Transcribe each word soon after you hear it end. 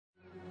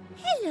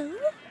Hello.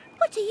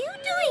 What are you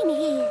doing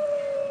here?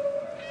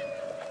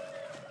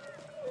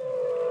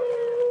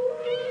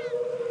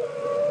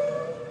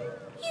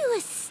 You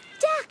are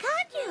stuck,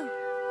 aren't you?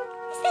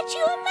 Is that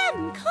your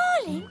mum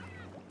calling?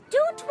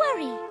 Don't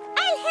worry.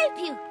 I'll help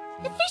you.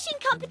 The fishing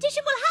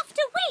competition will have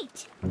to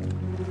wait.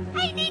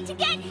 I need to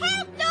get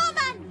help,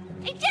 Norman.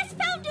 I just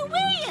found a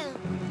whale.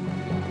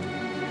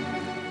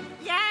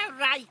 Yeah,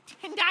 right.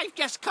 And I've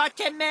just caught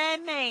a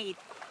mermaid.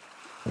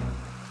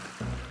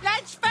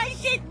 Let's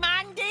face it,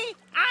 Mandy.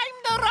 I'm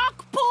the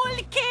rock pool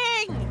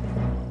king.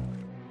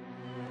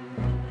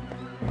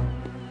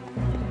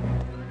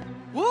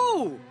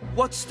 Whoa!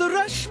 What's the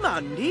rush,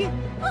 Mandy? Oh,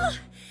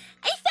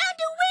 I found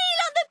a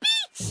whale on the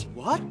beach.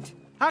 What?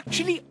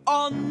 Actually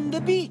on the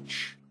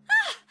beach?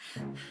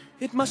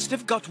 It must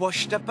have got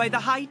washed up by the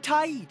high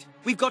tide.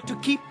 We've got to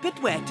keep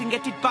it wet and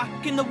get it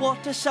back in the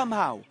water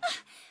somehow.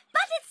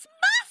 But it's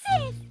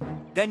massive.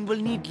 Then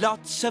we'll need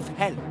lots of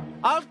help.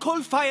 I'll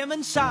call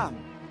Fireman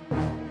Sam.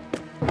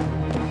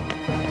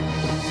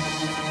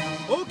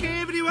 OK,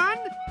 everyone.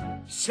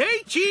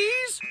 Say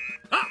cheese.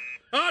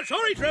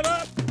 Sorry,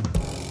 Trevor.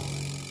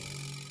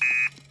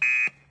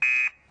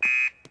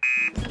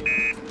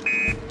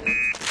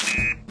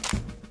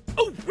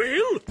 A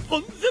whale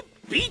on the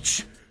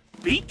beach?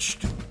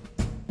 Beached?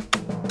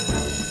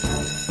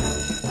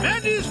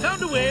 Mandy's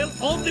found a whale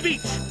on the beach.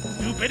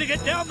 You better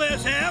get down there,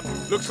 Sam.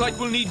 Looks like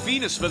we'll need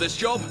Venus for this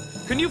job.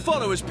 Can you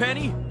follow us,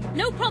 Penny?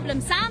 No problem,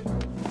 Sam.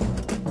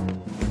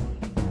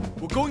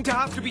 We're going to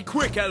have to be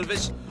quick,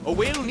 Elvis. A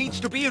whale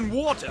needs to be in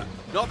water,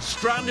 not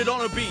stranded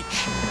on a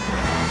beach.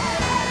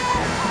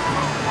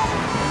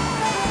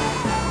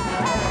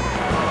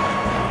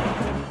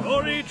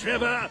 Sorry,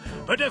 Trevor,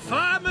 but a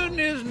fireman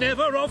is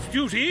never off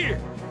duty.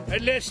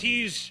 Unless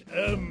he's,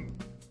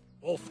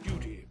 off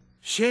duty.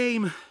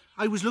 Shame.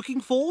 I was looking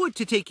forward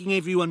to taking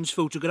everyone's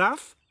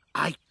photograph.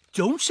 I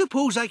don't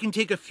suppose I can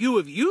take a few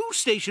of you,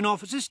 station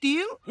officer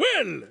Steele?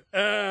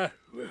 Well,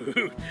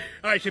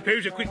 I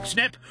suppose a quick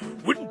snap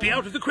wouldn't be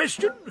out of the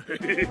question.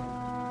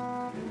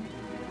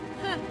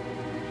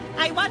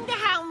 I wonder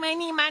how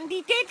many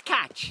Mandy did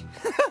catch.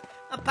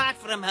 Apart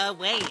from her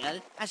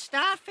whale, a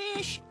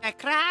starfish, a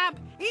crab.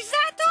 Is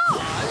that all?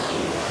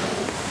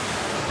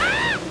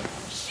 Ah!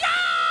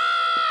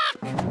 Shark!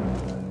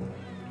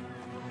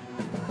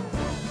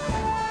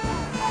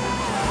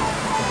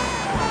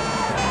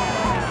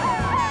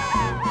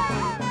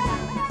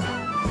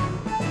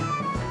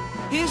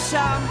 Here's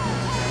Sam.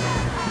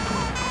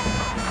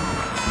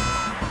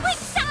 Quick,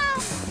 Sam.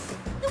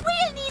 The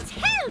whale needs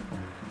help.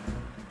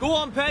 Go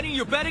on, Penny,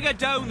 you better get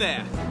down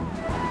there.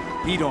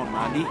 Lead on,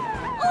 Mandy.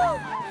 Oh,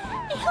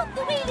 I hope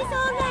the whale is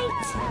all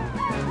right.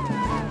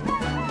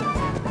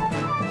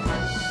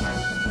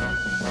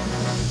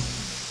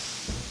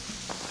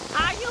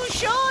 Are you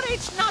sure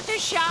it's not a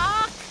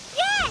shark?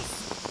 Yes,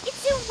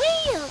 it's a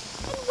whale.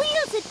 And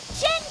whales are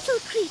gentle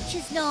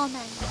creatures,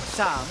 Norman.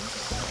 Sam,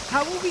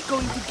 how are we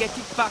going to get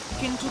it back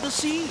into the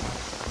sea?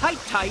 High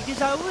tide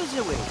is hours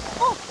away.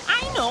 Oh,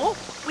 I know.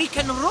 We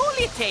can roll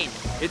it in.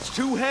 It's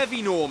too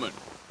heavy, Norman.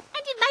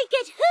 And it might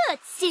get hurt,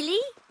 silly.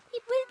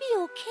 It will be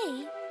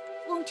okay,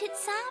 won't it,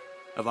 Sam?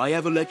 Have I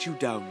ever let you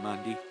down,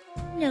 Mandy?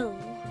 No.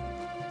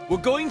 We're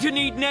going to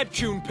need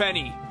Neptune,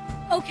 Penny.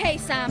 Okay,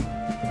 Sam.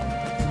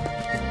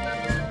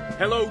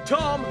 Hello,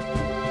 Tom.